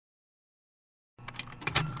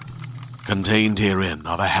Contained herein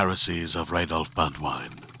are the heresies of Radolf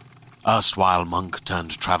Burntwine, erstwhile monk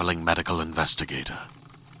turned traveling medical investigator.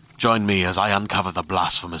 Join me as I uncover the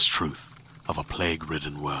blasphemous truth of a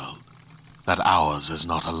plague-ridden world, that ours is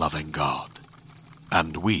not a loving God,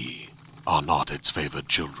 and we are not its favored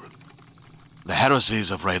children. The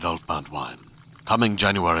heresies of Radolf Burntwine, coming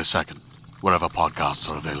January 2nd, wherever podcasts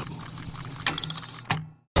are available.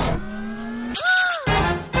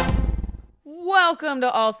 Welcome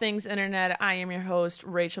to All Things Internet. I am your host,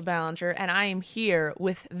 Rachel Ballinger, and I am here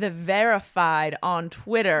with the verified on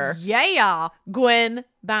Twitter, Gwen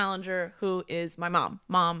Ballinger, who is my mom.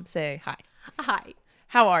 Mom, say hi. Hi.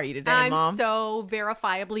 How are you today, Mom? I'm so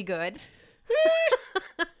verifiably good.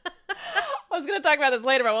 I was going to talk about this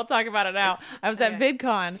later, but we'll talk about it now. I was at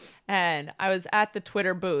VidCon, and I was at the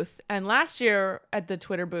Twitter booth. And last year at the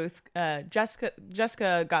Twitter booth,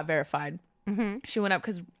 Jessica got verified. Mm-hmm. She went up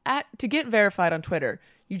because to get verified on Twitter,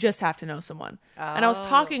 you just have to know someone. Oh. And I was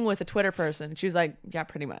talking with a Twitter person. She was like, yeah,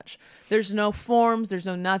 pretty much. There's no forms. There's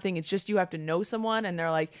no nothing. It's just you have to know someone. And they're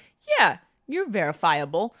like, yeah, you're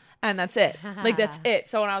verifiable. And that's it. Like, that's it.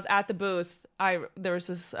 So when I was at the booth, there was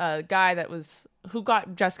this guy who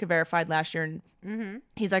got Jessica verified last year. And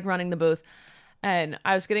he's like running the booth. And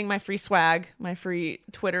I was getting my free swag, my free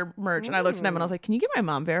Twitter merch. And I looked at him and I was like, can you get my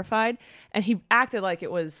mom verified? And he acted like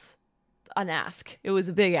it was an ask. It was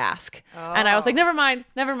a big ask. Oh. And I was like, never mind.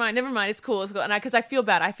 It's cool. And because I feel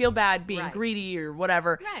bad being greedy or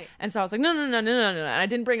whatever. Right. And so I was like, no. And I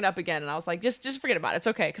didn't bring it up again. And I was like, just forget about it. It's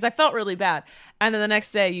okay. Because I felt really bad. And then the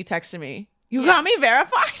next day you texted me, you got me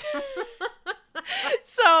verified.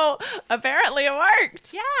 So apparently it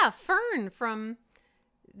worked. Yeah. Fern from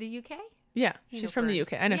the UK. Yeah. She's from the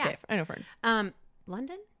UK. I know Fern.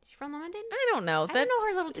 London? She's from London? I don't know. I don't know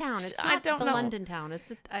her little town. It's not the London town.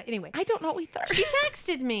 It's anyway. I don't know either. She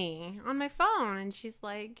texted me on my phone and she's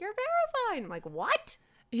like, "You're verified." I'm like, "What?"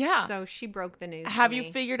 Yeah. So she broke the news. Have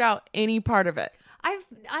you figured out any part of it?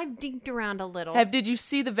 I've digged around a little. Did you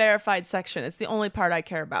see the verified section? It's the only part I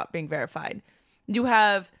care about, being verified. You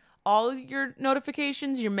have all your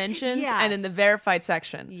notifications, your mentions, and in the verified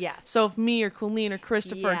section. Yes. So if me or Colleen or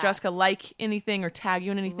Christopher or Jessica like anything or tag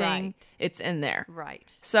you in anything, it's in there.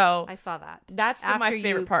 Right. So I saw that. That's my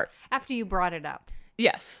favorite part. After you brought it up.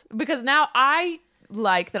 Yes. Because now I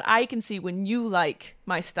like that I can see when you like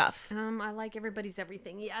my stuff. I like everybody's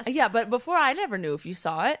everything, yes. Yeah, but before I never knew if you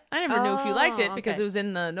saw it. I never knew if you liked it because it was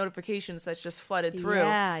in the notifications that's just flooded through.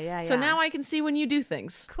 Yeah. So now I can see when you do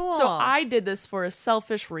things. Cool. So I did this for a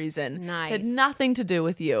selfish reason. Nice. It had nothing to do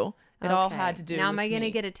with you. It all had to do with me. Now am I going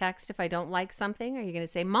to get a text if I don't like something? Or are you going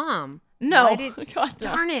to say, Mom? No. God,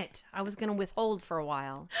 darn it. I was going to withhold for a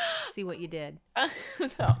while. See what you did.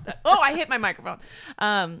 No. Oh, I hit my microphone.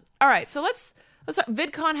 All right, so let's start.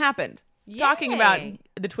 VidCon happened. Yay. Talking about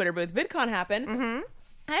the Twitter booth. VidCon happened. Mm-hmm.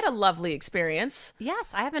 I had a lovely experience. Yes,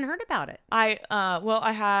 I haven't heard about it. I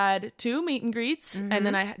had 2 meet and greets, and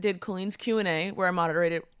then I did Colleen's Q&A where I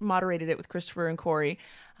moderated it with Christopher and Corey.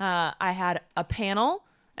 I had a panel,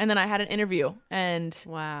 and then I had an interview, and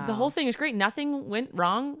the whole thing is great. Nothing went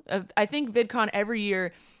wrong. I think VidCon every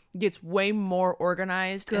year gets way more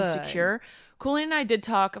organized and secure. Colleen and I did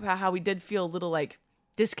talk about how we did feel a little like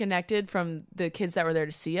disconnected from the kids that were there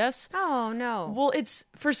to see us. Oh, no. Well, it's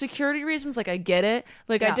for security reasons. Like, I get it.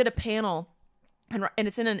 Like, I did a panel, and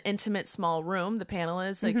it's in an intimate, small room, the panel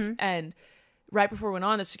is. Like, and right before we went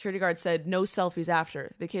on, the security guard said, no selfies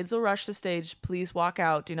after. The kids will rush the stage. Please walk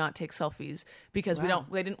out. Do not take selfies. Because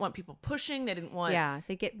they didn't want people pushing. They didn't want... Yeah,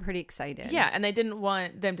 they get pretty excited. Yeah, and they didn't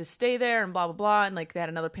want them to stay there and blah, blah, blah. And, like, they had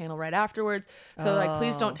another panel right afterwards. So, like,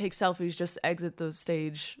 please don't take selfies. Just exit the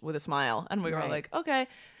stage with a smile. And we were like, okay.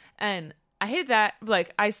 And I hated that.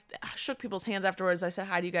 Like, I shook people's hands afterwards. I said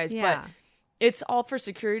hi to you guys. Yeah. But it's all for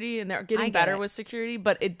security, and they're getting better with security,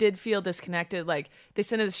 but it did feel disconnected. Like, they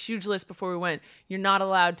sent us this huge list before we went. You're not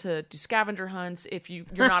allowed to do scavenger hunts. If you're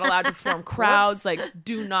not allowed to form crowds. Like,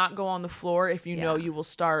 do not go on the floor if you know you will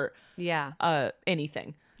start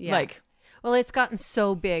anything. Yeah. Like, well, it's gotten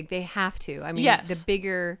so big. They have to. I mean, the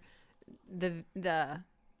bigger the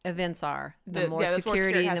events are, the more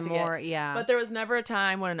security, the more, But there was never a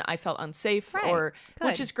time when I felt unsafe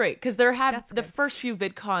which is great, because the first few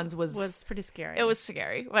VidCons was pretty scary. It was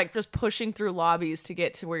scary, like just pushing through lobbies to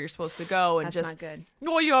get to where you're supposed to go, and that's not good.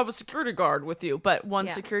 Well, you have a security guard with you, but one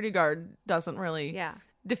security guard doesn't really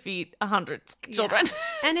defeat 100 children.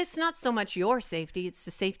 And it's not so much your safety; it's the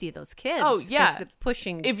safety of those kids. Oh yeah, the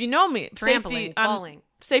pushing. If you know me, trampling, falling.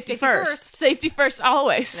 Safety first. Safety first,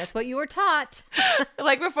 always. That's what you were taught.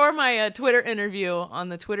 Like, before my Twitter interview on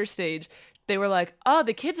the Twitter stage, they were like, oh,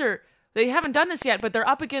 the kids they haven't done this yet, but they're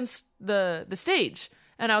up against the stage.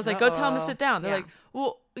 And I was like, go tell them to sit down. They're like,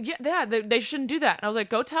 well, yeah, they shouldn't do that. And I was like,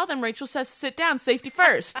 go tell them Rachel says sit down, safety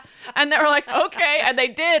first. And they were like, okay. And they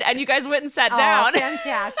did. And you guys went and sat down.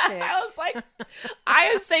 Fantastic. I was like, I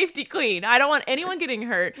am safety queen. I don't want anyone getting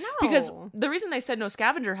hurt. No. Because the reason they said no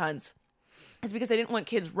scavenger hunts is because they didn't want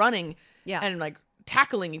kids running and like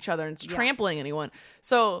tackling each other and trampling anyone.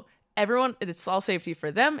 So everyone, it's all safety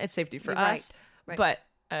for them. It's safety for us. Right. But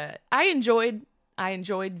I enjoyed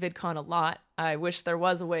VidCon a lot. I wish there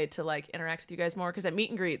was a way to like interact with you guys more, because at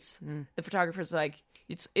meet and greets, the photographers are like,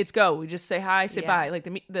 it's go. We just say hi, say bye. Like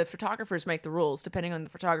the photographers make the rules depending on the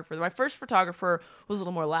photographer. My first photographer was a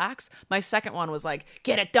little more lax. My second one was like,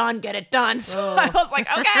 get it done. So I was like,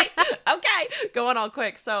 okay, going all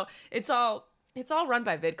quick. So it's all run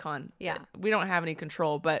by VidCon. Yeah, we don't have any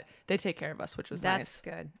control, but they take care of us, which was nice. That's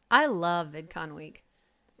good. I love VidCon week.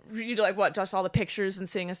 You like what? Just all the pictures and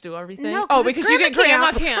seeing us do everything? No, because you get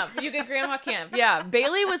grandma camp. You get grandma camp. Yeah,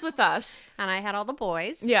 Bailey was with us, and I had all the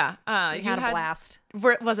boys. Yeah, you had a blast.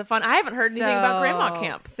 Was it fun? I haven't heard anything about grandma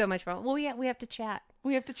camp. So much fun. Well, we have to chat.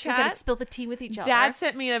 We have to chat. We got to spill the tea with each other. Dad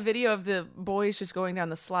sent me a video of the boys just going down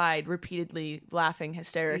the slide, repeatedly laughing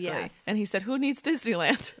hysterically. Yes. And he said, "Who needs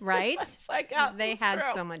Disneyland?" Right? It's like, they had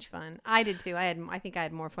so much fun. I did too. I think I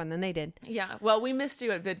had more fun than they did. Yeah. Well, we missed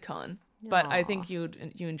you at VidCon. But I think you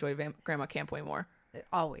enjoy grandma camp way more.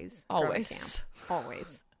 Always.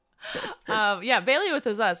 Yeah, Bailey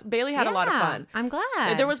was us. Bailey had a lot of fun. I'm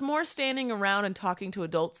glad. There was more standing around and talking to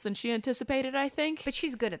adults than she anticipated, I think. But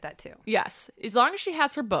she's good at that too. Yes. As long as she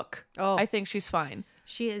has her book, I think she's fine.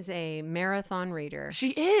 She is a marathon reader.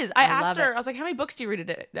 She is. I asked her, I was like, how many books do you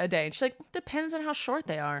read a day? And she's like, depends on how short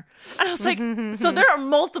they are. And I was like, so there are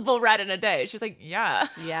multiple read in a day. She's like, yeah.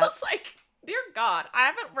 I was like, dear God, I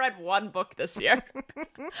haven't read one book this year.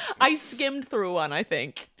 I skimmed through one, I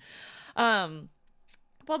think.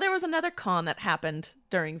 Well, there was another con that happened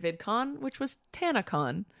during VidCon, which was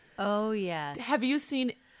TanaCon. Oh, yes. Have you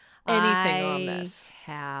seen anything on this?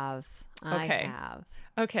 I have.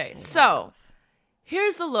 Okay, so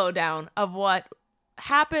here's the lowdown of what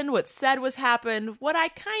happened, what said was happened, what I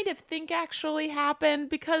kind of think actually happened,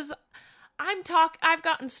 because I've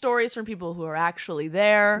gotten stories from people who are actually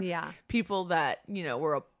there. Yeah. People that,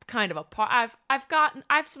 were kind of a part. I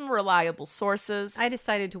have some reliable sources. I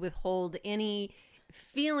decided to withhold any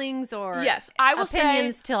feelings or I will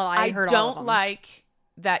opinions say till I heard all of them. I don't like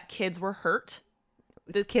that kids were hurt.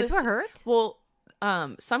 Kids were hurt? Well,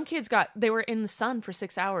 some kids they were in the sun for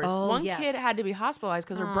 6 hours. One kid had to be hospitalized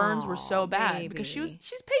because her burns were so bad because she's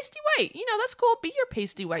pasty white. That's cool. Be your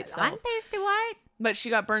pasty white self. I'm pasty white. But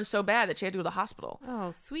she got burned so bad that she had to go to the hospital.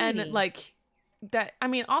 Oh, sweetie. And like that, I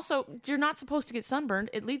mean, also you're not supposed to get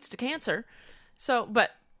sunburned. It leads to cancer.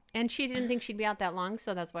 And she didn't think she'd be out that long,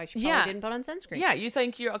 so that's why she probably didn't put on sunscreen. Yeah, you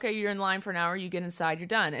think you're in line for an hour, you get inside, you're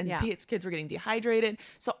done. And kids were getting dehydrated.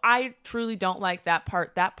 So I truly don't like that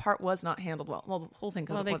part. That part was not handled well. Well, the whole thing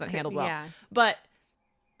wasn't handled well. Yeah. But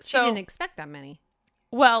she didn't expect that many.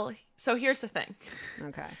 Well, so here's the thing.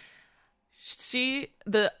 Okay.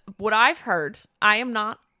 What I've heard, I am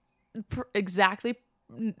not exactly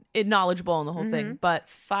knowledgeable on the whole thing, but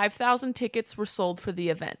 5,000 tickets were sold for the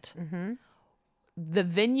event. Mm-hmm. The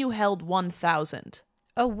venue held 1,000.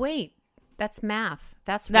 Oh, wait. That's math.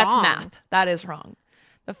 That's math. That is wrong.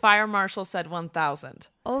 The fire marshal said 1,000.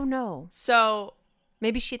 Oh, no. So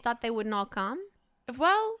maybe she thought they wouldn't all come?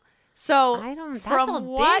 Well, so that's a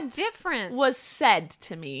big difference. Was said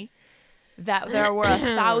to me that there were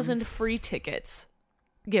 1,000 free tickets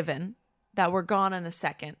given that were gone in a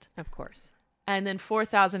second. Of course. And then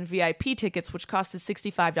 4,000 VIP tickets, which costed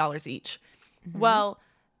 $65 each. Mm-hmm. Well,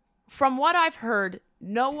 from what I've heard,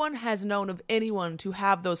 no one has known of anyone to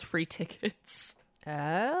have those free tickets.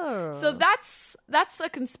 Oh. So that's a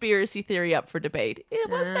conspiracy theory up for debate.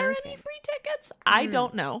 Was there any free tickets? I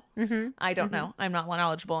don't know. Mm-hmm. I don't know. I'm not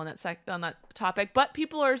knowledgeable on that topic. But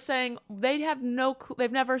people are saying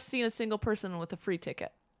they've never seen a single person with a free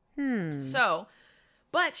ticket. So,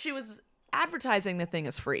 but she was advertising the thing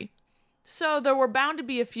as free. So there were bound to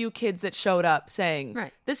be a few kids that showed up saying,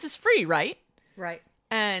 "This is free, right?" Right.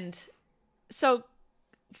 And so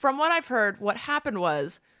from what I've heard, what happened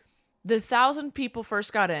was the 1,000 people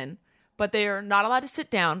first got in, but they are not allowed to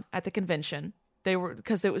sit down at the convention.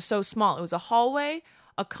 Because it was so small. It was a hallway,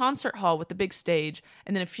 a concert hall with the big stage,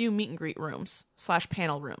 and then a few meet and greet rooms /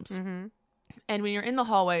 panel rooms. Mm-hmm. And when you're in the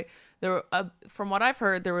hallway, from what I've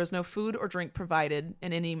heard, there was no food or drink provided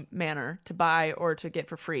in any manner to buy or to get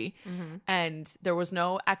for free. Mm-hmm. And there was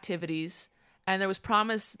no activities. And there was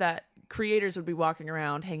promise that creators would be walking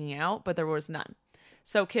around hanging out, but there was none.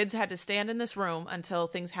 So kids had to stand in this room until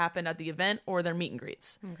things happened at the event or their meet and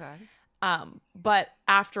greets. Okay. But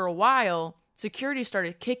after a while, security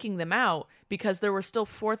started kicking them out because there were still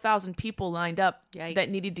 4,000 people lined up that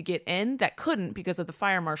needed to get in that couldn't because of the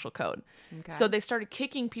fire marshal code. Okay. So they started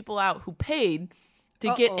kicking people out who paid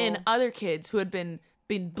to get in other kids who had been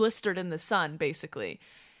blistered in the sun, basically.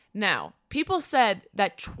 Now, people said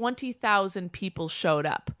that 20,000 people showed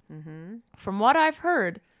up. Mm-hmm. From what I've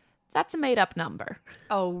heard, that's a made-up number.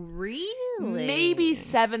 Oh, really? Maybe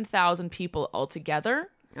 7,000 people altogether.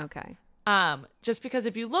 Okay. Just because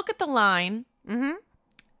if you look at the line,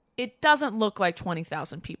 it doesn't look like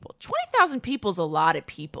 20,000 people. 20,000 people is a lot of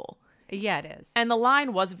people. Yeah, it is. And the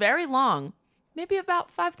line was very long, maybe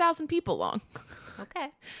about 5,000 people long. Okay.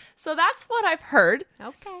 So that's what I've heard.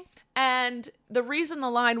 Okay. And the reason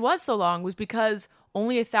the line was so long was because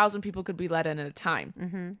only 1,000 people could be let in at a time.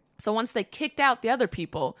 Mm-hmm. So once they kicked out the other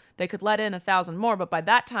people, they could let in 1,000 more. But by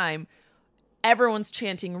that time, everyone's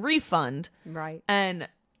chanting refund. Right. And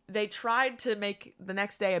they tried to make the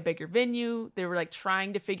next day a bigger venue. They were like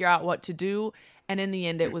trying to figure out what to do. And in the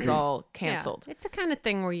end, it was all canceled. Yeah. It's the kind of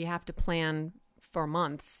thing where you have to plan for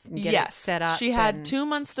months and get it set up. She had 2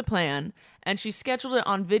 months to plan, and she scheduled it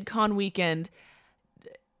on VidCon weekend,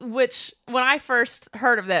 which when I first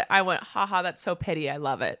heard of that, I went, haha, that's so petty. I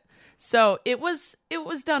love it. So it was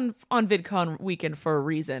done on VidCon weekend for a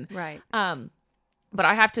reason. Right. But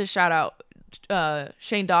I have to shout out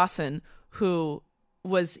Shane Dawson, who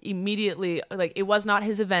was immediately, like, it was not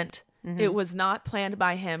his event. Mm-hmm. It was not planned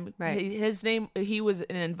by him. Right. He was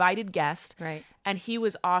an invited guest. Right. And he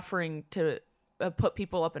was offering to put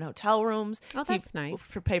people up in hotel rooms. Oh, that's nice.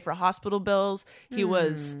 To pay for hospital bills. He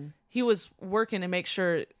was working to make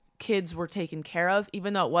sure kids were taken care of,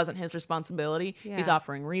 even though it wasn't his responsibility. Yeah. He's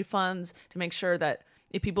offering refunds to make sure that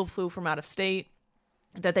if people flew from out of state,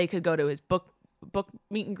 that they could go to his book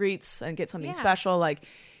meet and greets and get something special. Like,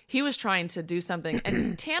 he was trying to do something.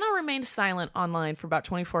 And Tana remained silent online for about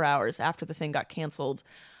 24 hours after the thing got canceled.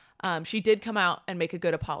 She did come out and make a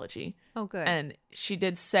good apology. Oh, good. And she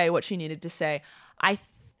did say what she needed to say.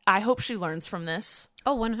 I hope she learns from this.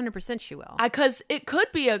 Oh, 100% she will. Because it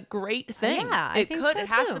could be a great thing. Yeah, I think so, It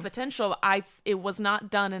has the potential. It was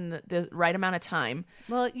not done in the right amount of time.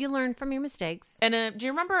 Well, you learn from your mistakes. And do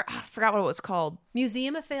you remember? I forgot what it was called.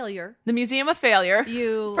 Museum of Failure. The Museum of Failure.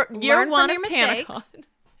 You year learn one from your of mistakes. TanaCon.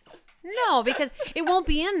 No, because it won't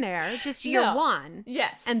be in there. It's just year one.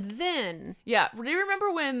 Yes. And then. Yeah. Do you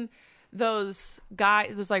remember when those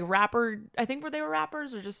guys, those like rapper, I think they were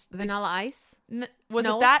rappers or just Vanilla Ice? Was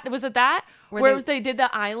it that? Where they did the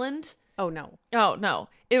island? Oh, no. Oh, no.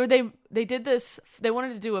 They did this, they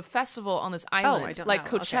wanted to do a festival on this island. I don't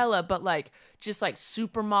like know. Coachella, okay. But like just like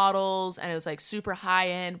supermodels, and it was like super high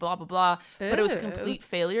end, blah, blah, blah. Ooh. But it was a complete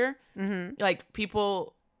failure. Mm-hmm. Like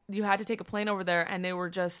people, you had to take a plane over there, and they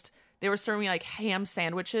were serving like ham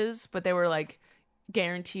sandwiches, but they were like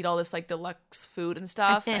guaranteed all this like deluxe food and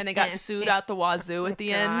stuff, and they got sued out the wazoo at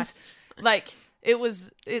the end. Like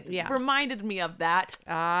it reminded me of that.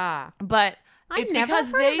 But it's never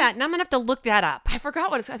because heard of that, and I'm gonna have to look that up. I forgot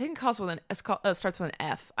what I think it starts with an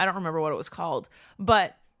F. I don't remember what it was called,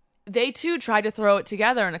 but they too tried to throw it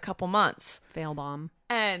together in a couple months. Fail bomb.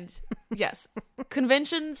 And yes,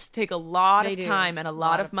 conventions take a lot of time and a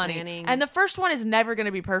lot of money. Planning. And the first one is never going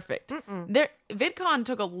to be perfect. VidCon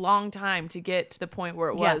took a long time to get to the point where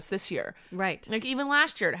it was this year. Right. Like even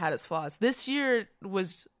last year it had its flaws. This year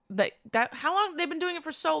was that how long they've been doing it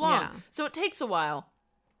for so long. Yeah. So it takes a while.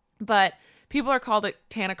 But people are called it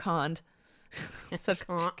TanaCon.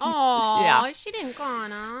 Oh, yeah. She didn't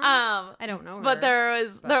con. I don't know her.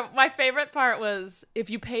 But my favorite part was if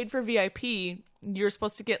you paid for VIP, you're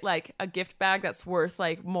supposed to get like a gift bag that's worth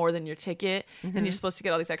like more than your ticket, and you're supposed to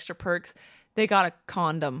get all these extra perks. They got a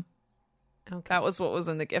condom. Okay. That was what was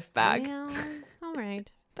in the gift bag. Well, all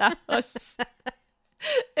right. It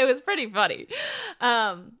was pretty funny.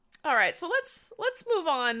 All right, so let's move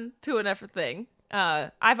on to another thing.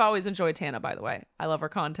 I've always enjoyed Tana, by the way. I love her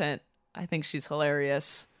content. I think she's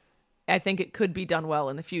hilarious. I think it could be done well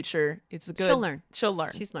in the future. It's good. She'll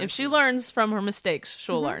learn. If she learns from her mistakes,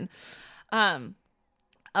 she'll learn.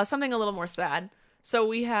 Something a little more sad. So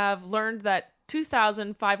we have learned that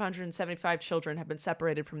 2,575 children have been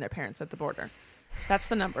separated from their parents at the border. That's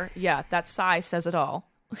the number. Yeah, that size says it all.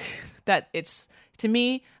 That it's, to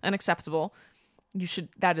me, unacceptable.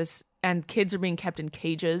 And kids are being kept in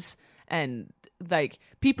cages, and like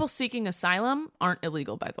people seeking asylum aren't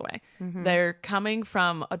illegal, by the way. Mm-hmm. They're coming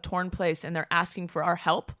from a torn place and they're asking for our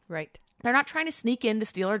help. Right. They're not trying to sneak in to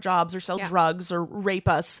steal our jobs or sell drugs or rape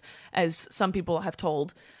us, as some people have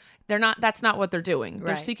told. That's not what they're doing. Right.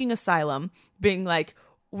 They're seeking asylum, being like,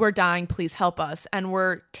 we're dying, please help us. And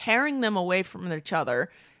we're tearing them away from each other,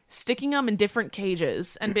 sticking them in different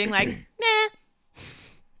cages and being like, nah.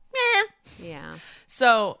 Yeah.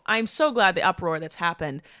 So I'm so glad the uproar that's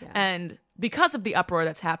happened. Yeah. And because of the uproar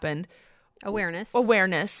that's happened, awareness.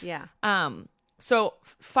 Yeah. So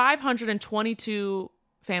 522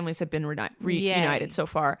 families have been reunited so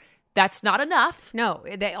far. That's not enough. No,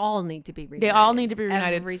 they all need to be reunited. They all need to be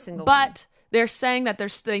reunited. Every single but one. They're saying that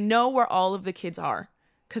they know where all of the kids are.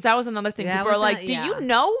 Because that was another thing. People are like, do you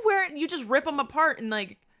know where? You just rip them apart and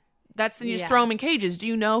like, you just throw them in cages. Do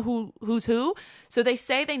you know who's who? So they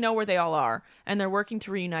say they know where they all are, and they're working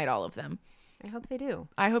to reunite all of them. I hope they do.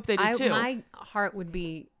 I hope they do too. My heart would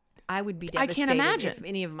be. I would be devastated. I can't imagine if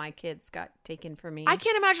any of my kids got taken from me. I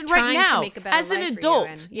can't imagine right now, as an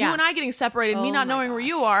adult, you and I getting separated, me not knowing where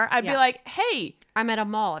you are. I'd be like, hey, I'm at a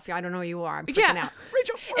mall. If I don't know where you are, I'm freaking out.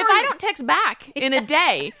 Rachel, if I don't text back in a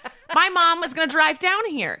day, my mom is going to drive down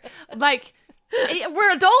here. Like,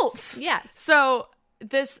 we're adults. Yes. So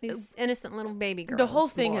these innocent little baby girls. The whole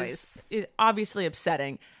thing is obviously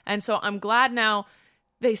upsetting. And so I'm glad now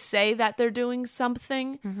they say that they're doing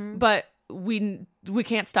something, but we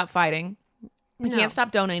can't stop fighting. We can't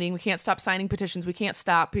stop donating. We can't stop signing petitions. We can't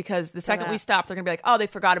stop because the second we stop, they're going to be like, oh, they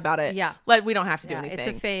forgot about it. Yeah. We don't have to do anything. It's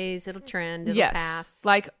a phase. It'll trend. It'll pass.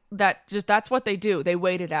 Like that. That's what they do. They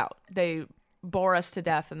wait it out. They bore us to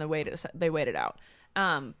death and they wait it out.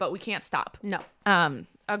 But we can't stop. No.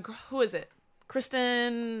 Who is it?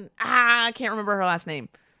 Kristen. I can't remember her last name.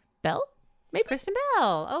 Bell? Maybe Kristen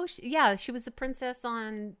Bell. Oh, she was a princess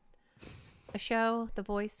on a show, The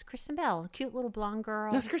Voice. Kristen Bell, cute little blonde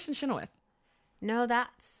girl. That's Kristen Chenoweth. No,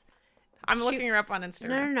 that's. I'm looking her up on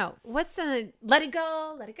Instagram. No. What's the Let It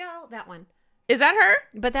Go? That one. Is that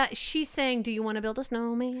her? But she's saying, "Do you want to build a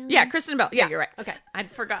snowman?" Yeah, Kristen Bell. Yeah, you're right. Okay, I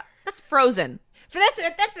forgot. It's Frozen. But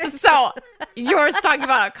that's it. So yours talking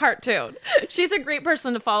about a cartoon. She's a great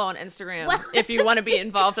person to follow on Instagram if you want to be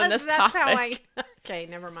involved in this topic. Okay,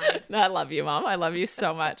 never mind. I love you, Mom. I love you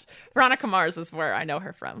so much. Veronica Mars is where I know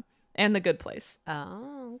her from. And The Good Place.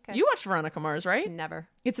 Oh, okay. You watched Veronica Mars, right? Never.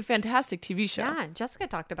 It's a fantastic TV show. Yeah, Jessica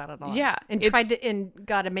talked about it all. Yeah. And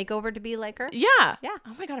got a makeover to be like her. Yeah. Yeah.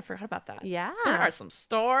 Oh my God, I forgot about that. Yeah. There are some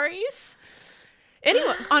stories.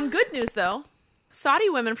 Anyway, on good news though, Saudi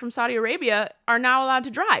women from Saudi Arabia are now allowed to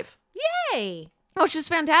drive. Yay. Which is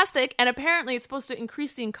fantastic. And apparently it's supposed to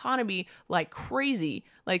increase the economy like crazy,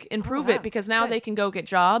 like improve it because now they can go get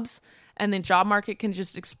jobs. And the job market can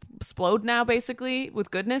just explode now, basically,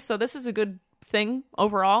 with goodness. So this is a good thing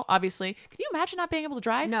overall, obviously. Can you imagine not being able to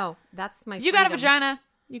drive? No, that's my freedom. You got a vagina,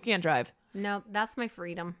 you can't drive. No, that's my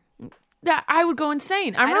freedom. That I would go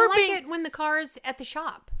insane. I don't like it when the car's at the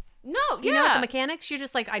shop. No, you know, at the mechanics, you're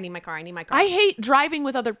just like, I need my car. I hate driving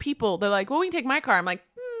with other people. They're like, well, we can take my car. I'm like,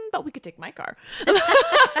 but we could take my car.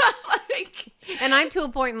 And I'm to a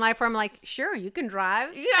point in life where I'm like, sure, you can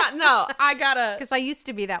drive. Yeah, no, I gotta. Because I used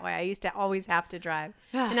to be that way. I used to always have to drive.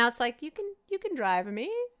 And now it's like, you can drive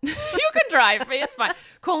me. You can drive me. It's fine.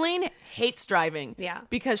 Colleen hates driving. Yeah.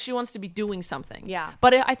 Because she wants to be doing something. Yeah.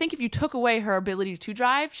 But I think if you took away her ability to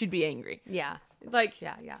drive, she'd be angry. Yeah. Like,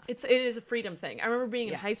 yeah. It is a freedom thing. I remember being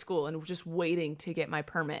in high school and just waiting to get my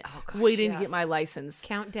permit, to get my license.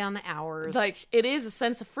 Count down the hours. Like, it is a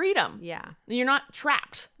sense of freedom. Yeah. You're not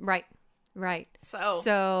trapped. Right.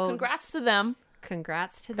 So congrats to them.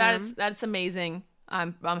 Congrats to them. That's amazing.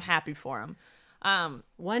 I'm happy for them.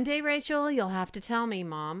 One day, Rachel, you'll have to tell me,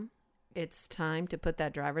 Mom, it's time to put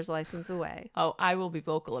that driver's license away. Oh, I will be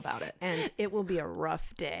vocal about it. And it will be a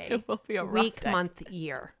rough day. It will be a rough week, day. Month,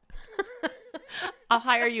 year. I'll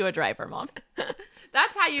hire you a driver, Mom.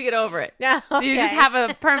 That's how you get over it. Yeah, okay. You just have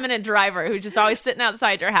a permanent driver who's just always sitting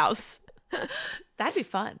outside your house. That'd be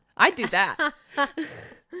fun. I'd do that.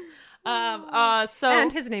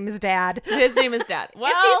 And his name is Dad. His name is Dad.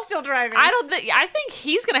 Well, if he's still driving. I think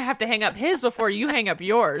he's gonna have to hang up his before you hang up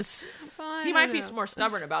yours. He might be more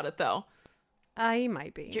stubborn about it though. He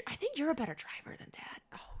might be. I think you're a better driver than Dad.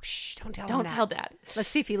 Oh, shh! Don't tell him Don't that. tell Dad. Let's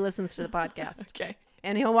see if he listens to the podcast. Okay.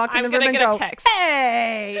 And he'll walk in the room and I'm go, gonna get a text.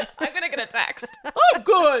 Hey! I'm gonna get a text. Oh,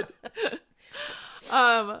 good.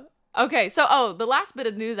 Okay. So, the last bit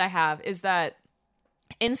of news I have is that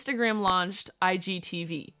Instagram launched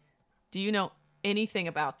IGTV. Do you know anything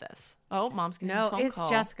about this? Oh, Mom's getting a phone call. No, it's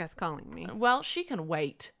Jessica's calling me. Well, she can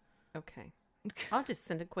wait. Okay. I'll just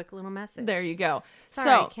send a quick little message. There you go.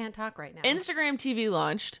 Sorry, I can't talk right now. Instagram TV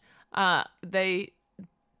launched. I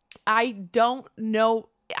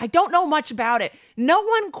don't know much about it. No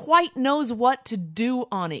one quite knows what to do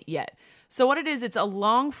on it yet. So what it is, it's a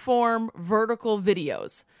long form vertical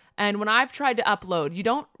videos. And when I've tried to upload, you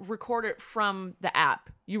don't record it from the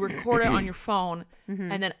app. You record it on your phone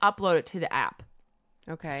and then upload it to the app.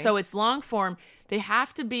 Okay. So it's long form. They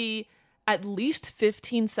have to be at least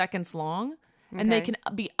 15 seconds long, and they can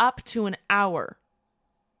be up to an hour.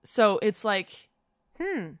 So it's like,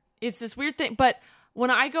 it's this weird thing. But when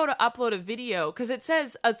I go to upload a video, because it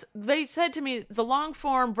says, they said to me, it's a long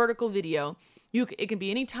form vertical video. It can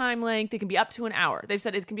be any time length. It can be up to an hour. They've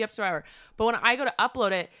said it can be up to an hour. But when I go to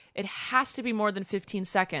upload it, it has to be more than 15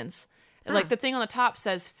 seconds. Like the thing on the top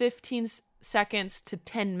says 15 seconds to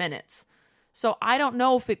 10 minutes. So I don't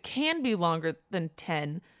know if it can be longer than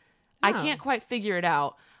 10. I can't quite figure it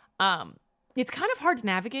out. It's kind of hard to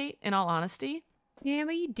navigate, in all honesty. Yeah,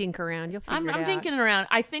 but you dink around. You'll figure it out. I'm dinking around.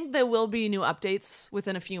 I think there will be new updates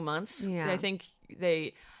within a few months. Yeah. I think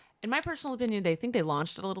they, in my personal opinion, they think they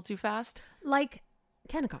launched it a little too fast. Like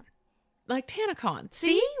TanaCon. Like TanaCon.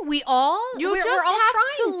 See? We're all have trying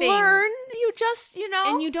to things. learn. You just,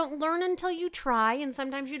 And you don't learn until you try, and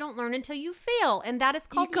sometimes you don't learn until you fail, and that is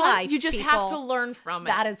called life. You just have to learn from it.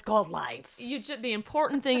 That is called life. The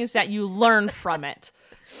important thing is that you learn from it.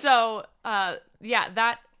 So, I've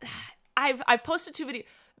posted 2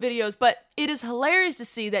 videos, but it is hilarious to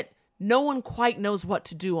see that no one quite knows what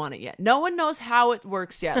to do on it yet. No one knows how it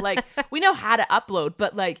works yet. Like, we know how to upload,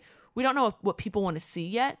 but like, we don't know what people want to see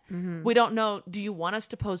yet. Mm-hmm. We don't know. Do you want us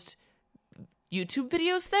to post YouTube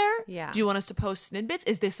videos there? Yeah. Do you want us to post snippets?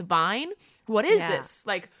 Is this Vine? What is this?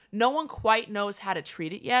 Like, no one quite knows how to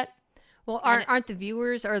treat it yet. Well, aren't the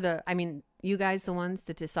viewers or you guys the ones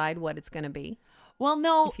that decide what it's going to be? Well,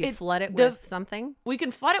 no. If you flood it with something? We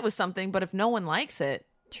can flood it with something, but if no one likes it,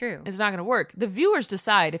 true, it's not going to work. The viewers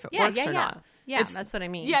decide if it works or not. Yeah, that's what I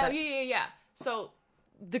mean. Yeah. So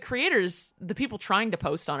the creators, the people trying to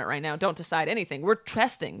post on it right now, don't decide anything. We're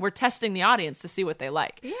testing the audience to see what they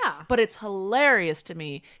like. Yeah. But it's hilarious to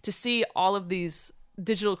me to see all of these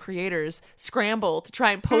digital creators scramble to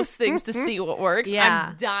try and post things to see what works. Yeah.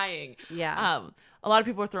 I'm dying. Yeah. A lot of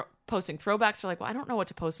people are posting throwbacks. They're like, well, I don't know what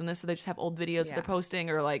to post on this. So they just have old videos that they're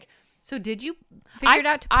posting, or like. So did you figure it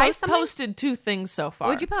out to post I've something? posted 2 things so far.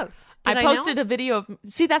 What'd you post? I posted a video of.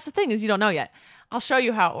 See, that's the thing, is you don't know yet. I'll show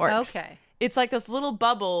you how it works. Okay. It's like this little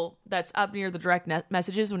bubble that's up near the direct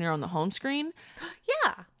messages when you're on the home screen.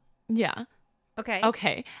 Yeah. Yeah.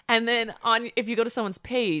 Okay. And then if you go to someone's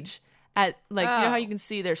page at you know how you can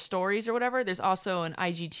see their stories or whatever, there's also an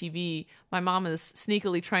IGTV. My mom is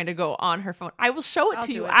sneakily trying to go on her phone. I will show it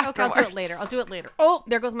to you afterwards. Okay, I'll do it later. Oh,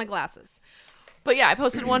 there goes my glasses. But yeah, I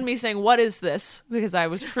posted one me saying, "What is this?" because I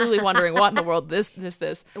was truly wondering what in the world this.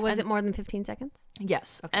 Was it more than 15 seconds?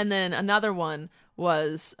 Yes. Okay. And then another one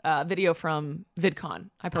was a video from VidCon.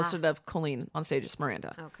 I posted of Colleen on stage as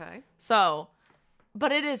Miranda. Okay. So,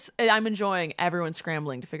 but I'm enjoying everyone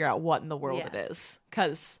scrambling to figure out what in the world it is,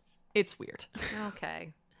 because it's weird.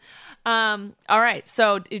 Okay. All right.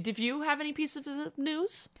 So did you have any pieces of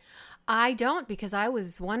news? I don't, because I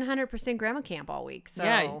was 100% grandma camp all week. So.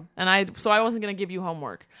 Yeah. And I wasn't going to give you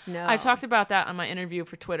homework. No. I talked about that on my interview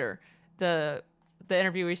for Twitter. The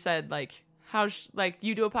interviewer said, like,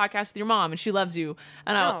 you do a podcast with your mom and she loves you.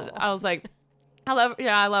 And I was like,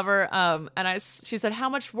 I love her. And she said, how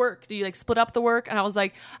much work do you like split up the work? And I was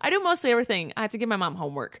like, I do mostly everything. I have to give my mom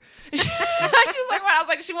homework. She was like, well, I was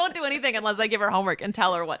like, she won't do anything unless I give her homework and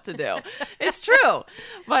tell her what to do. It's true,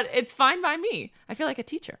 but it's fine by me. I feel like a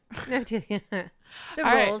teacher. The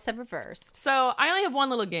All roles have reversed. So I only have one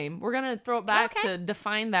little game. We're going to throw it back to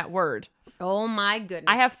define that word. Oh my goodness.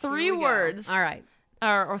 I have 3 words. All right.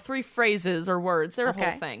 Or 3 phrases or words. They're a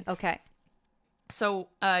whole thing. Okay. So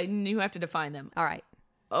you have to define them. All right.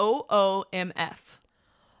 OOMF.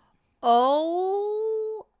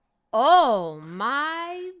 Oh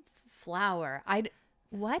my flower.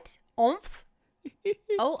 What? Oomph?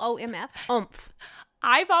 OOMF? Oomph.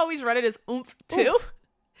 I've always read it as oomph too.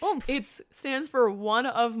 Oomph. It stands for one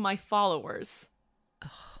of my followers.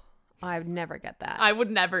 I'd never get that. I would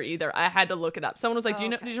never either. I had to look it up. Someone was like,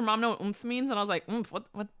 "Did your mom know what oomph means?" And I was like, "Oomph? What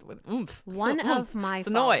oomph?" One of my it's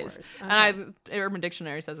a followers. noise. Okay. And Urban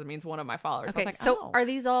Dictionary says it means one of my followers. Okay, I was like, so are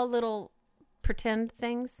these all little pretend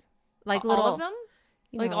things? Like little, all of them?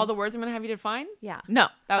 Like all the words I'm going to have you define? Yeah. No,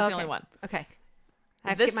 that was the only one. Okay. I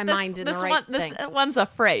have to get my mind in the right thing. This one's a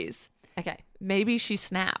phrase. Okay. Maybe she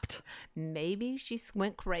snapped. Maybe she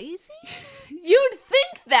went crazy? You'd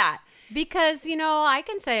think that. Because, I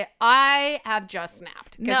can say, I have just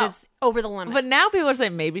snapped. Because it's over the limit. But now people are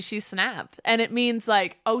saying, maybe she snapped. And it means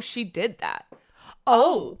like, oh, she did that.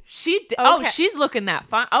 Oh, she did. Okay. Oh, she's looking that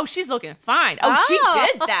fine. Oh, she's looking fine. Oh, she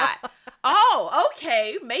did that. Oh,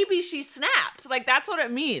 okay. Maybe she snapped. Like, that's what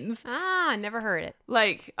it means. Never heard it.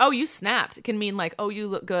 Like, oh, you snapped. It can mean like, oh, you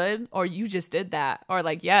look good. Or you just did that. Or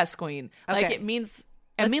like, yes, queen. Okay. Like, it means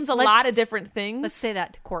a lot of different things. Let's say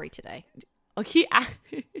that to Corey today.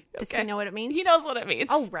 Does he know what it means? He knows what it means.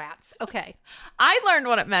 Oh, rats. Okay. I learned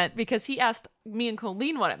what it meant because he asked me and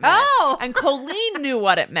Colleen what it meant. Oh! And Colleen knew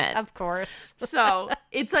what it meant. Of course. So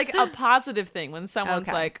it's like a positive thing when someone's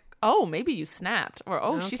like, oh, maybe you snapped. Or,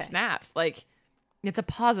 oh, she snapped. Like, it's a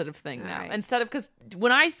positive thing now. Right. Instead of, because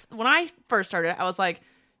when I first started, I was like,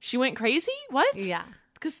 she went crazy? What? Yeah.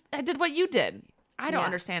 Because I did what you did. I don't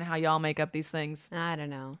understand how y'all make up these things. I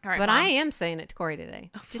don't know. All right, but Mom. I am saying it to Corey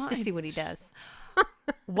today. Just to see what he does.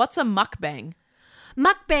 What's a mukbang?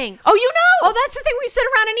 Mukbang. Oh, you know? Oh, that's the thing we sit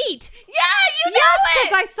around and eat. Yeah, you know it.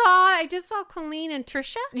 Because I just saw Colleen and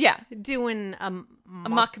Trisha doing a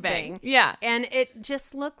mukbang. Yeah. And it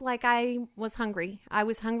just looked like I was hungry. I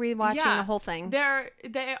was hungry watching the whole thing. They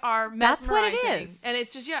are mesmerizing. That's what it is. And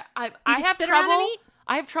it's just, I have trouble.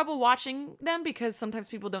 I have trouble watching them because sometimes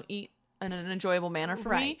people don't eat in an enjoyable manner for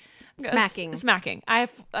me. Smacking. I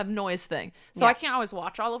have a noise thing. So I can't always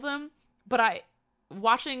watch all of them. But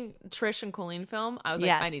watching Trish and Colleen film, I was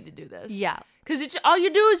like, I need to do this. Yeah. Because all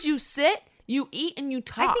you do is you sit, you eat, and you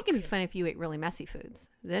talk. I think it'd be fun if you ate really messy foods.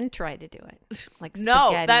 Then try to do it. Like spaghetti.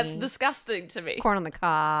 No, that's disgusting to me. Corn on the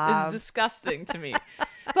cob. It's disgusting to me.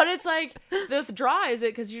 But it's like, the draw is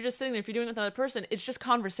it because you're just sitting there. If you're doing it with another person, it's just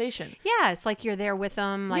conversation. Yeah, it's like you're there with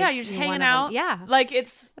them. Like, you're just hanging out. Yeah. Like, I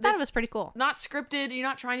thought it was pretty cool. Not scripted. You're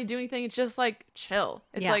not trying to do anything. It's just like chill.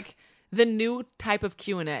 It's like the new type of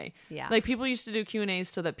Q&A. Yeah. Like, people used to do Q&As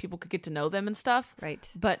so that people could get to know them and stuff. Right.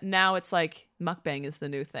 But now it's like mukbang is the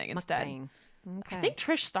new thing instead. Okay. I think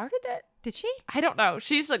Trish started it. Did she? I don't know.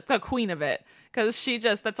 She's like the queen of it because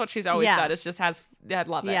that's what she's always done. Is just I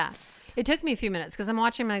love it. Yeah. It took me a few minutes because I'm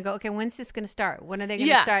watching and I go, okay, when's this going to start? When are they going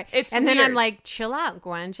to start? And then I'm like, chill out,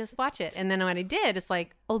 Gwen, just watch it. And then when I did, it's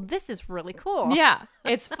like, oh, this is really cool. Yeah.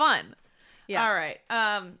 It's fun. Yeah. All right.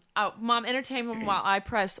 Mom, entertain them while I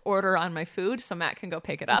press order on my food so Matt can go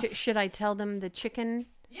pick it up. Should I tell them the chicken?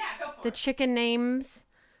 Yeah, go for it. The chicken names.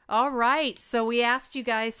 All right. So we asked you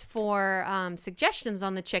guys for suggestions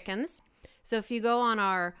on the chickens. So if you go on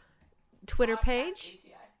our Twitter page.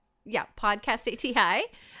 ATI. Yeah, Podcast ATI.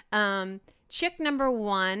 Chick number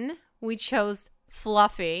 1, we chose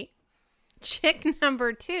Fluffy. Chick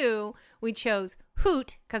number 2, we chose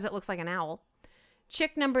Hoot because it looks like an owl.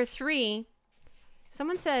 Chick number 3,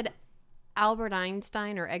 someone said Albert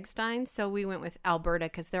Einstein or Eggstein, so we went with Alberta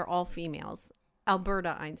because they're all females.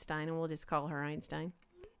 Alberta Einstein, and we'll just call her Einstein.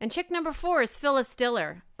 And chick number 4 is Phyllis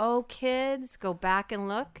Diller. Oh, kids, go back and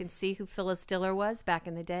look and see who Phyllis Diller was back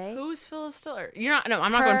in the day. Who's Phyllis Diller?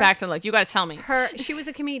 I'm not going back to look. You got to tell me. She was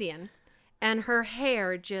a comedian, and her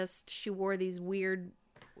hair she wore these weird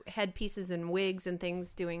headpieces and wigs and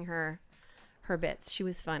things doing her bits. She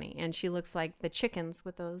was funny, and she looks like the chickens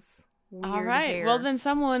with those weird hair. Well, then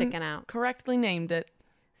someone sticking out. Correctly named it.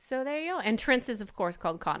 So there you go. And Trent's is, of course,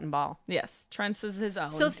 called Cotton Ball. Yes, Trent's is his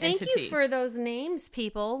own So thank entity. you for those names,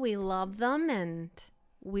 people. We love them, and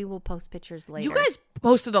we will post pictures later. You guys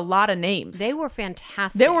posted a lot of names. They were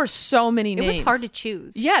fantastic. There were so many names. It was hard to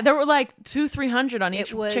choose. Yeah, there were like 200-300 on each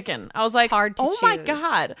chicken. I was like, my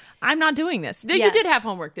God, I'm not doing this. Yes. You did have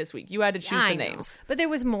homework this week. You had to choose the names. But there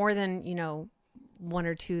was more than, 1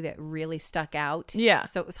 or 2 that really stuck out. Yeah.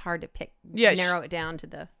 So it was hard to pick, narrow it down to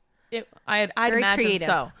the... I'd imagine creative.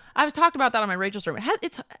 So. I've talked about that on my Rachel's Room.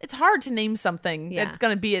 It's hard to name something that's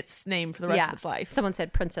going to be its name for the rest of its life. Someone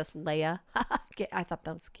said Princess Leia. I thought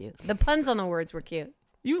that was cute. The puns on the words were cute.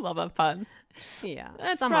 You love a pun. Yeah.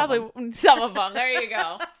 That's probably some of them. There you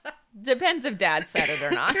go. Depends if Dad said it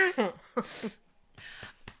or not.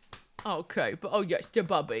 Okay. Oh, yes, the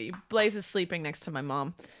bubby. Blaze is sleeping next to my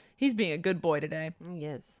mom. He's being a good boy today. He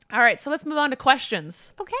is. All right, so let's move on to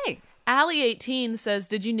questions. Okay. Allie18 says,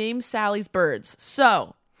 did you name Sally's birds?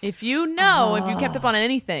 So, if you know, if you kept up on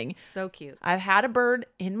anything. So cute. I've had a bird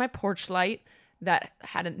in my porch light that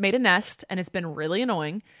hadn't made a nest, and it's been really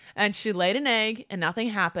annoying. And she laid an egg, and nothing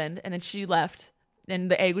happened, and then she left, and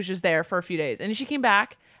the egg was just there for a few days. And then she came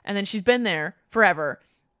back, and then she's been there forever.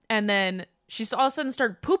 And then she all of a sudden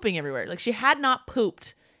started pooping everywhere. Like, she had not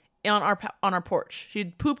pooped on our porch.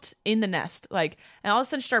 She'd pooped in the nest, and all of a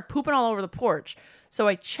sudden she started pooping all over the porch. So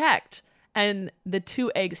I checked, and the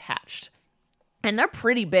 2 eggs hatched. And they're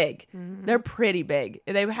pretty big. Mm-hmm. They're pretty big.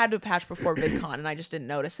 They had to have hatched before VidCon, and I just didn't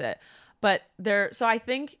notice it. But so I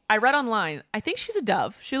think, I read online, I think she's a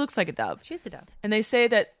dove. She looks like a dove. She's a dove. And they say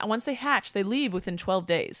that once they hatch, they leave within 12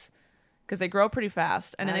 days. Because they grow pretty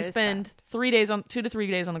fast. And then they spend 2 to 3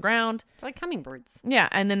 days on the ground. It's like hummingbirds. Yeah,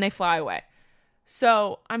 and then they fly away.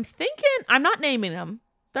 So I'm thinking, I'm not naming them.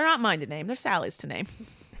 They're not mine to name. They're Sally's to name.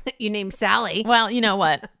 You name Sally. Well, you know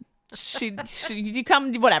what? you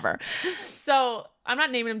come, whatever. So I'm not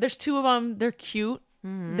naming them. There's 2 of them. They're cute.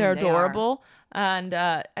 They're adorable, and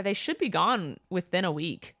they should be gone within a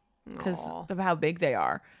week because of how big they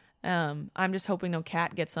are. I'm just hoping no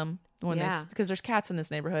cat gets them because there's cats in this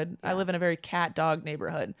neighborhood. I live in a very cat dog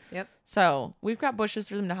neighborhood. Yep. So we've got bushes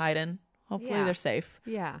for them to hide in. Hopefully they're safe.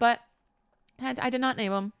 Yeah. But I did not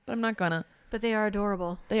name them, but I'm not gonna. But they are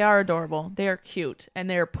adorable. They are adorable. They are cute, and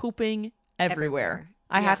they are pooping everywhere.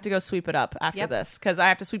 I have to go sweep it up after this because I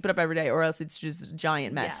have to sweep it up every day, or else it's just a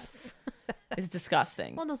giant mess. Yes. It's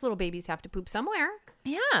disgusting. Well, those little babies have to poop somewhere.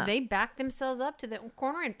 Yeah. They back themselves up to the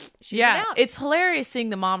corner and shoot it out. It's hilarious seeing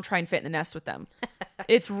the mom try and fit in the nest with them.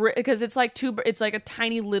 It's because it's like it's like a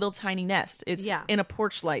tiny nest. It's in a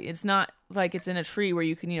porch light. It's not like it's in a tree where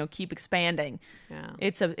you can, keep expanding. Yeah.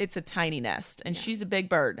 It's a tiny nest, and she's a big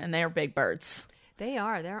bird, and they are big birds. They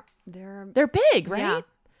are. They're big, right? Yeah.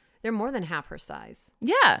 They're more than half her size.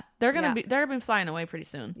 Yeah. They're gonna be flying away pretty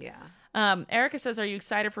soon. Yeah. Erica says, "Are you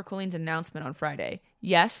excited for Colleen's announcement on Friday?"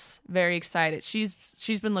 Yes, very excited.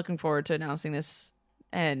 She's been looking forward to announcing this,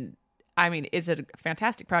 and I mean, it's a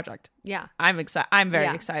fantastic project. Yeah, I'm excited. I'm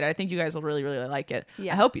very excited. I think you guys will really, really like it.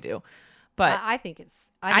 Yeah. I hope you do. But I think it's.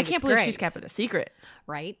 I can't believe she's kept it a secret.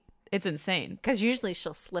 Right. It's insane. Because usually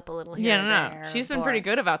she'll slip a little here and there. She's been pretty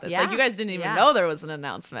good about this. Yeah. Like, you guys didn't even know there was an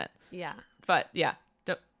announcement. Yeah. But yeah,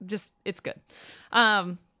 it's good.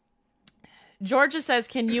 Georgia says,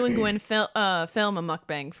 "Can you and Gwen film a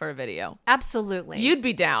mukbang for a video?" Absolutely. You'd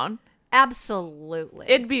be down. Absolutely.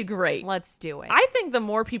 It'd be great. Let's do it. I think the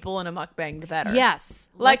more people in a mukbang, the better. Yes.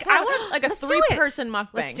 Like, I want like a let's 3-person mukbang.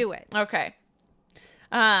 Let's do it. Okay.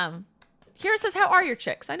 Kira says, "How are your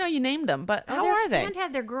chicks?" I know you named them, but how are they?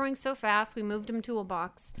 Fantastic. They're growing so fast. We moved them to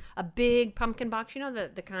a big pumpkin box. You know,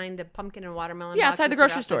 the kind, the pumpkin and watermelon boxes outside the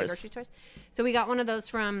grocery stores. So we got one of those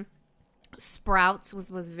from Sprouts. Was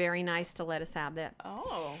very nice to let us have that.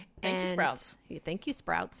 Oh, thank you, Sprouts. Thank you,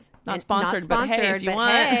 Sprouts. Not sponsored, but hey, if you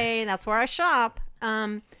want. Hey, that's where I shop.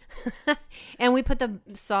 And we put the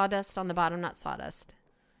sawdust on the bottom, not sawdust.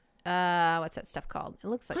 What's that stuff called? It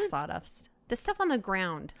looks like sawdust. The stuff on the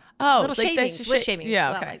ground. Oh, little shavings, wood shavings.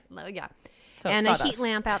 Yeah, okay. Yeah. So and sawdust. a heat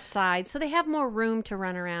lamp outside, so they have more room to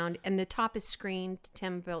run around. And the top is screened.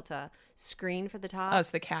 Tim built a screen for the top. Oh, it's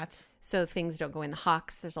the cats. So things don't go in the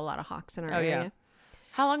hawks. There's a lot of hawks in our area. Yeah.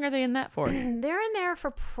 How long are they in that for? They're in there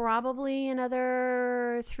for probably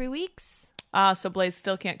another 3 weeks. So Blaze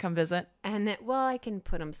still can't come visit? And I can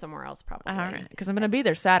put them somewhere else probably. All right, because I'm going to be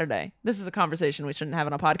there Saturday. This is a conversation we shouldn't have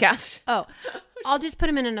on a podcast. Oh, I'll just put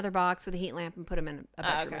them in another box with a heat lamp and put them in a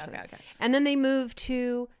bedroom or something. Okay. And then they moved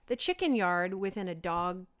to the chicken yard within a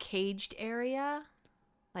dog caged area.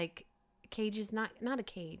 Like cages, not a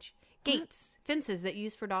cage. Gates, fences that you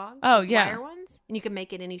use for dogs. Oh, yeah. Wire ones. And you can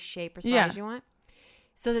make it any shape or size you want.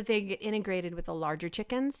 So that they get integrated with the larger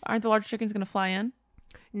chickens. Aren't the larger chickens going to fly in?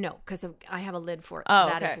 No, because I have a lid for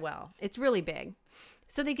that as well. It's really big.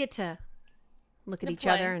 So they get to look at each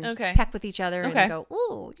play. other and Okay. peck with each other Okay. and go,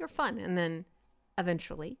 "Ooh, you're fun." And then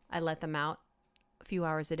eventually I let them out a few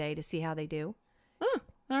hours a day to see how they do. Oh,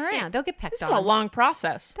 all right. Yeah, they'll get pecked This on. is a long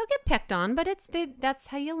process. They'll get pecked on, but that's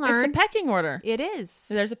how you learn. It's a pecking order. It is.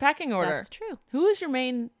 There's a pecking order. That's true. Who is your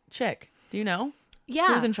main chick? Do you know?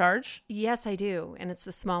 Yeah. Who's in charge? Yes, I do. And it's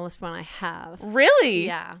the smallest one I have. Really?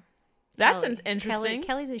 Yeah. That's Kelly.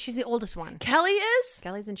 interesting. She's the oldest one. Kelly is?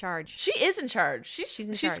 Kelly's in charge. She is in charge. She's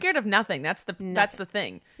in charge. scared of nothing. That's the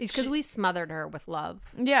thing. It's because we smothered her with love.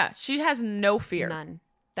 Yeah, she has no fear. None.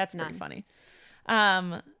 That's pretty funny.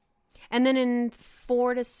 And then in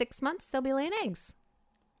 4 to 6 months, they'll be laying eggs.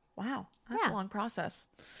 Wow, that's a long process.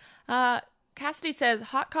 Cassidy says,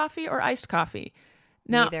 hot coffee or iced coffee?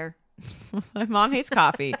 Now, Neither. my mom hates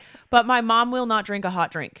coffee, but my mom will not drink a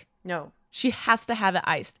hot drink. No. She has to have it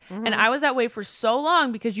iced. And I was that way for so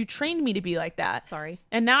long because you trained me to be like that. Sorry.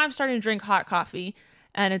 And now I'm starting to drink hot coffee,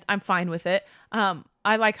 and I'm fine with it.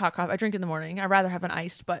 I like hot coffee. I drink in the morning. I'd rather have an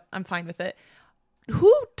iced, but I'm fine with it.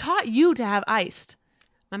 Who taught you to have iced?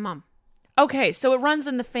 My mom. Okay, so it runs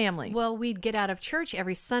in the family. Well, we'd get out of church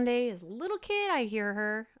every Sunday. As a little kid, I hear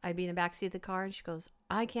her. I'd be in the backseat of the car, and she goes,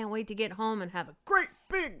 "I can't wait to get home and have a great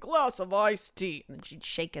big glass of iced tea." And then she'd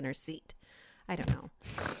shake in her seat. I don't know.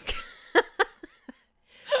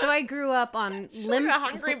 So I grew up on like a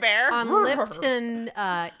hungry bear. on Lipton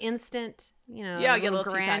instant, little tea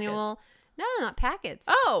granule. No, not packets.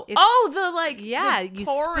 Oh, It's- you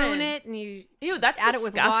pour spoon in. it and you Ew, that's add disgusting.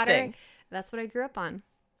 it with water. That's what I grew up on.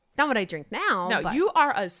 Not what I drink now. No, but, you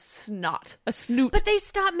are a snoot. But they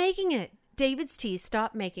stopped making it. David's Tea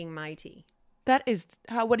stopped making my tea. That is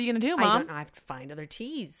what are you going to do, Mom? I don't know. I have to find other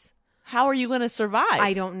teas. How are you going to survive?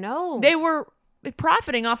 I don't know. They were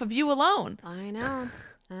profiting off of you alone. I know.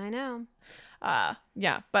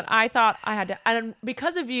 Yeah, but I thought I had to, and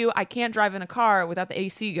because of you, I can't drive in a car without the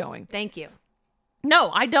AC going. Thank you.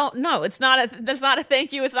 No, I don't know. That's not a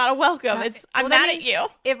thank you. It's not a welcome. I'm mad at you.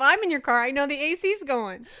 If I'm in your car, I know the AC's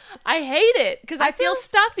going. I hate it because I feel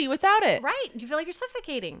stuffy without it. Right. You feel like you're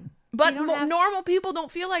suffocating. But normal people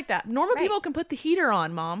don't feel like that. Normal people can put the heater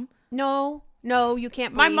on, Mom. No, you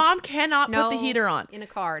can't. My mom cannot put the heater on. In a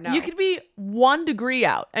car, no. You could be 1 degree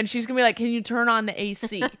out and she's going to be like, can you turn on the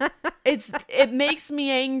AC? It makes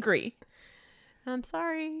me angry. I'm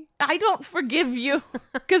sorry. I don't forgive you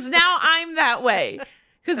because now I'm that way.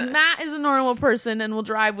 Because Matt is a normal person and will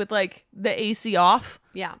drive with like the AC off.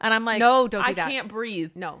 Yeah. And I'm like, no, don't do that. I can't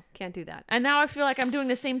breathe. No, can't do that. And now I feel like I'm doing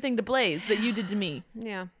the same thing to Blaze that you did to me.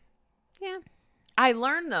 Yeah. Yeah. I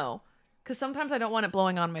learned though, because sometimes I don't want it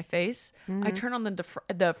blowing on my face. I turn on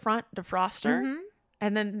the front defroster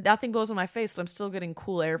and then nothing blows on my face, but I'm still getting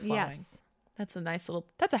cool air flowing. Yes. That's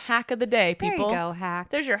that's a hack of the day, people. There you go, hack.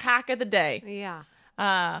 There's your hack of the day. Yeah.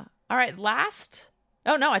 All right,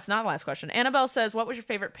 oh no, it's not the last question. Annabelle says, what was your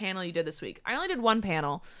favorite panel you did this week? I only did one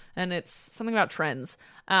panel and it's something about trends.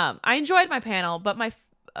 I enjoyed my panel, but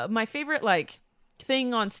my favorite like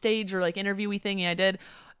thing on stage or like interviewee thingy I did,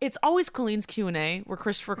 it's always Colleen's Q&A where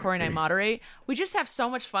Christopher, Corey, and I moderate. We just have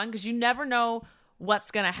so much fun because you never know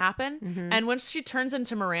what's going to happen. And once she turns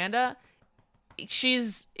into Miranda,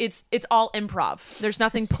 it's all improv. There's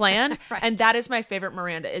nothing planned. Right. And that is my favorite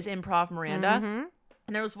Miranda, is improv Miranda.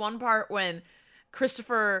 And there was one part when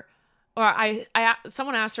Christopher, or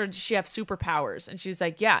someone asked her, does she have superpowers? And she's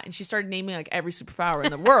like, yeah. And she started naming like every superpower in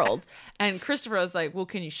the world. And Christopher was like, well,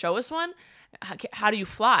 can you show us one? How do you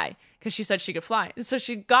fly? Because she said she could fly. And so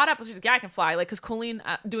she got up and she's like, yeah, I can fly. Like, because Colleen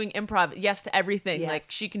doing improv, yes to everything. Yes. Like,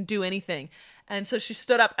 she can do anything. And so she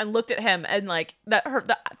stood up and looked at him and like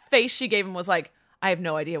the face she gave him was like, I have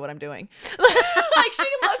no idea what I'm doing. Like she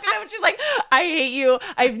looked at him and she's like, I hate you.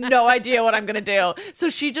 I have no idea what I'm going to do. So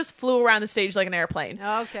she just flew around the stage like an airplane.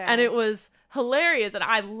 Okay. And it was hilarious and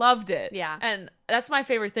I loved it. Yeah. And that's my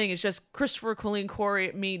favorite thing is just Christopher, Colleen,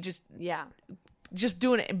 Corey, me just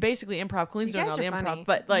doing it basically improv. Colleen's doing all the improv, funny.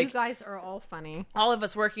 but like you guys are all funny. all of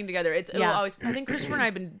us working together. It'll always, I think Christopher and I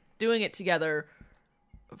have been doing it together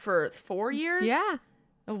for 4 years. Yeah.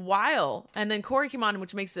 A while. And then Corey came on,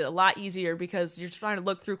 which makes it a lot easier because you're trying to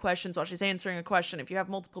look through questions while she's answering a question. If you have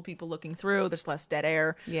multiple people looking through, there's less dead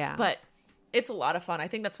air. Yeah. But it's a lot of fun. I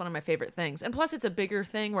think that's one of my favorite things. And plus it's a bigger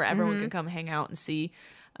thing where everyone can come hang out and see.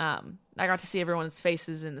 I got to see everyone's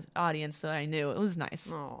faces in the audience that I knew. It was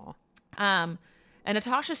nice. Aw. And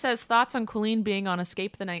Natasha says, thoughts on Colleen being on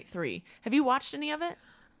Escape the Night 3. Have you watched any of it?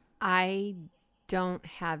 I don't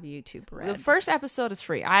have YouTube Red. The first episode is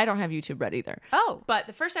free. I don't have YouTube Red either. Oh. But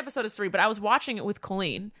the first episode is free, but I was watching it with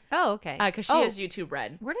Colleen. Oh, okay. Because she has YouTube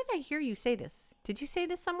Red. Where did I hear you say this? Did you say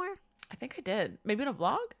this somewhere? I think I did. Maybe in a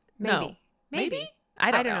vlog? Maybe. No. Maybe.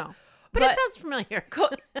 I don't know. But it sounds familiar.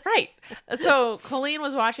 Right. So Colleen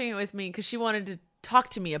was watching it with me because she wanted to talk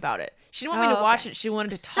to me about it. She didn't want me to watch it. She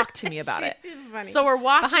wanted to talk to me about it. She's funny. So we're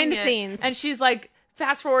watching behind the it, scenes. and she's like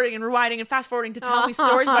fast forwarding and rewinding and fast forwarding to tell me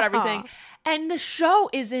stories about everything. And the show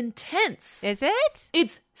is intense. Is it?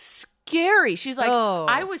 It's scary. She's like, Oh.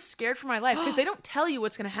 I was scared for my life because they don't tell you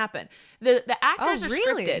what's going to happen. The actors are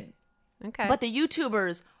really? scripted. Okay. But the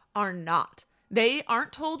YouTubers are not. They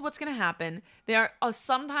aren't told what's going to happen. They are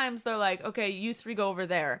sometimes they're like, okay, you three go over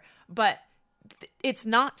there, but it's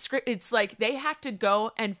not script. It's like they have to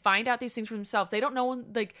go and find out these things for themselves. They don't know,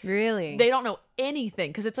 like, Really? they don't know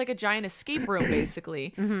anything because it's like a giant escape room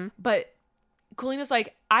basically. But Colleen is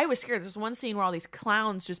like, I was scared. There's one scene where all these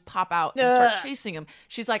clowns just pop out and start chasing him.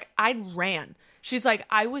 She's like, I ran. She's like,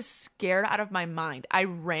 I was scared out of my mind. I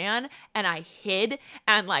ran and I hid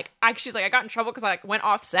and like, she's like, I got in trouble because I like went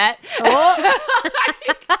off set.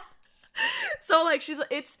 So like, she's like,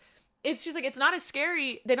 it's not as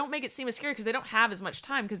scary. They don't make it seem as scary because they don't have as much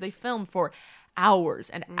time because they film for hours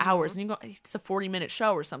and hours, and it's a 40-minute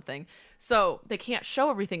show or something. So they can't show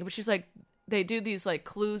everything. But she's like, they do these like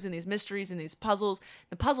clues and these mysteries and these puzzles.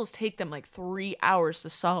 The puzzles take them like 3 hours to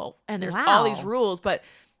solve, and there's all these rules, but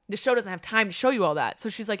the show doesn't have time to show you all that. So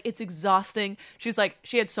she's like, it's exhausting. She's like,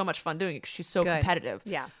 she had so much fun doing it because she's so competitive.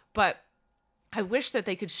 Yeah. But I wish that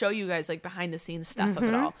they could show you guys like behind the scenes stuff of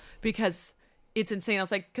it all because it's insane. I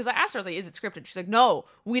was like, because I asked her, I was like, is it scripted? She's like, no,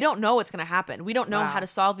 we don't know what's going to happen. We don't know how to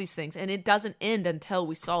solve these things. And it doesn't end until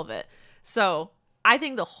we solve it. So I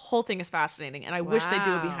think the whole thing is fascinating, and I wish they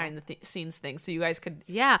do a behind the scenes thing so you guys could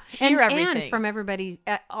hear everything. And from everybody,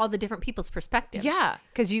 all the different people's perspectives. Yeah.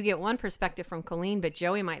 Because you get one perspective from Colleen, but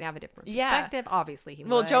Joey might have a different perspective. Obviously, he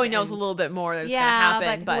would. Joey knows a little bit more that's going to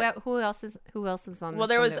happen. But who else is on this? Well,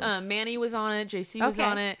 there was Manny was on it, JC was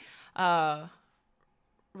on it,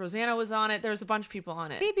 Rosanna was on it. There was a bunch of people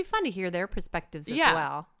on it. See, it'd be fun to hear their perspectives as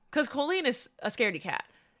well. Because Colleen is a scaredy cat,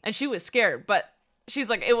 and she was scared, but she's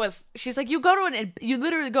like, you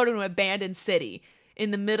literally go to an abandoned city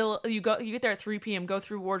in the middle. You get there at 3 p.m., go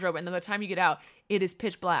through wardrobe, and then by the time you get out, it is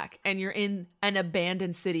pitch black, and you're in an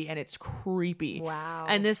abandoned city, and it's creepy. Wow.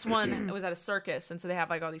 And this one, it was at a circus, and so they have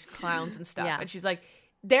like all these clowns and stuff. Yeah. And she's like,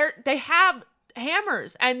 they have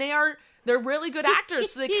hammers, and they're really good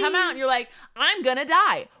actors, so they come out and you're like, I'm gonna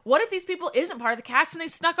die. What if these people isn't part of the cast and they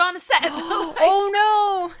snuck on the set?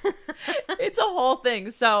 Oh no. It's a whole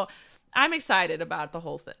thing. So I'm excited about the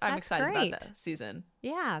whole thing. I'm excited about the season.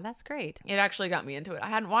 Yeah, that's great. It actually got me into it. I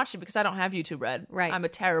hadn't watched it because I don't have YouTube Red. Right. I'm a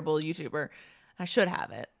terrible YouTuber. I should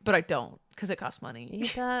have it, but I don't because it costs money.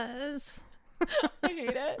 It does. I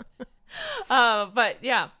hate it. But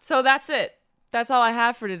yeah, so that's it. That's all I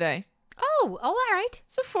have for today. Oh, all right.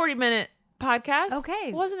 It's a 40-minute podcast. Okay.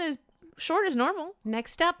 It wasn't as short as normal.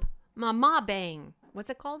 Next up, Mama Bang.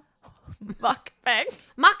 What's it called? Mukbang.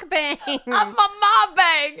 Mukbang. I'm Mama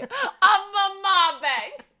Bang. I'm Mama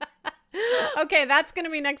Bang. Okay, that's going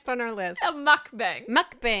to be next on our list. A mukbang.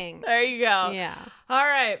 Mukbang. There you go. Yeah. All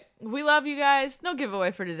right. We love you guys. No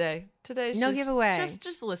giveaway for today. Today's no giveaway.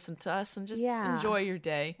 Just listen to us and just enjoy your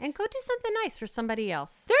day. And go do something nice for somebody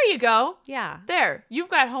else. There you go. Yeah. There. You've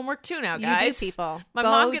got homework too now, guys. You do, people. My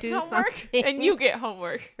mom gets homework and you get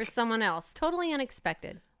homework. For someone else. Totally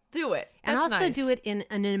unexpected. Do it. And That's also nice. do it in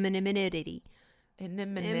anonymity.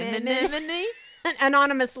 Anonymously.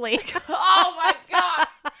 Anonymously. Oh my God.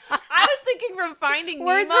 I was thinking from Finding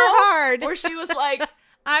Nemo. Words are hard. Where she was like,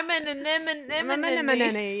 I'm an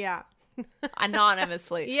anonymity. Yeah.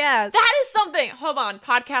 Anonymously. Yes. That is something. Hold on.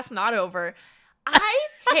 Podcast not over. I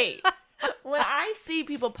hate when I see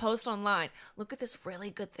people post online, look at this really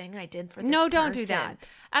good thing I did for this person. No, don't do that.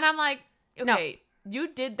 And I'm like, okay. No.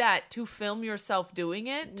 You did that to film yourself doing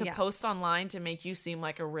it, to post online to make you seem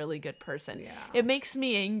like a really good person. Yeah. It makes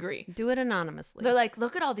me angry. Do it anonymously. They're like,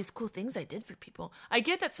 look at all these cool things I did for people. I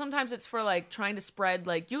get that sometimes it's for like trying to spread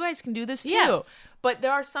like, you guys can do this too. Yes. But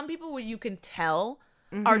there are some people where you can tell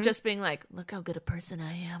are just being like, look how good a person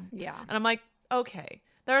I am. Yeah. And I'm like, okay.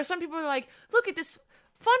 There are some people who are like, look at this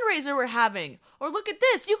fundraiser we're having, or look at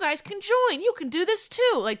this, you guys can join, you can do this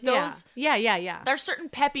too, like those. Yeah. There's certain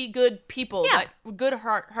peppy good people, that good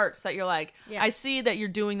hearts that you're like, I see that you're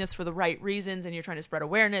doing this for the right reasons and you're trying to spread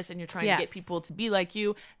awareness and you're trying to get people to be like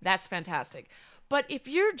you. That's fantastic. But if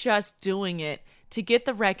you're just doing it to get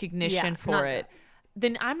the recognition for it,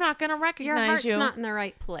 then I'm not going to recognize you. Your heart's not in the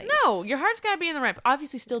right place. No, your heart's got to be in the right.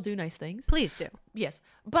 Obviously, still do nice things. Please do. Yes,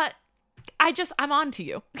 but I'm on to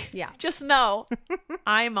you. Yeah. Just know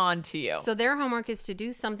I'm on to you. So their homework is to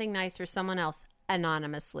do something nice for someone else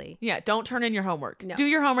anonymously. Yeah. Don't turn in your homework. No. Do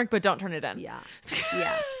your homework, but don't turn it in. Yeah.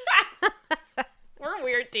 Yeah. We're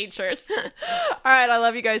weird teachers. All right. I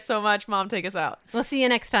love you guys so much. Mom, take us out. We'll see you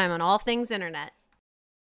next time on All Things Internet.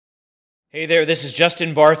 Hey there, this is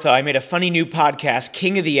Justin Bartha. I made a funny new podcast,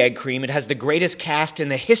 King of the Egg Cream. It has the greatest cast in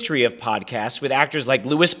the history of podcasts with actors like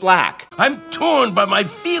Louis Black. I'm torn by my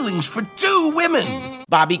feelings for two women.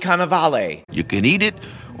 Bobby Cannavale. You can eat it,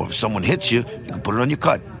 or if someone hits you, you can put it on your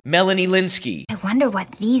cut. Melanie Linsky. I wonder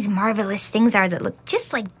what these marvelous things are that look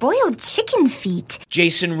just like boiled chicken feet.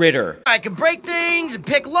 Jason Ritter. I can break things and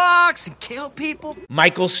pick locks and kill people.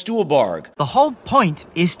 Michael Stuhlbarg. The whole point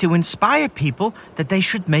is to inspire people that they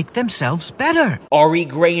should make themselves better. Ari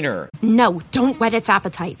Grainer. No, don't whet its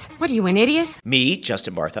appetite. What are you, an idiot? Me,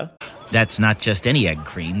 Justin Bartha. That's not just any egg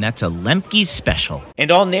cream, that's a Lemke's special. And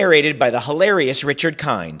all narrated by the hilarious Richard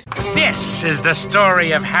Kind. This is the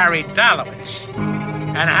story of Harry Dalowitz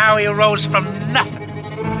and how he rose from nothing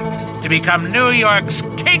to become New York's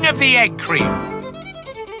King of the Egg Cream.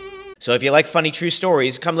 So if you like funny true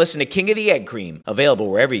stories, come listen to King of the Egg Cream,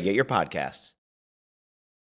 available wherever you get your podcasts.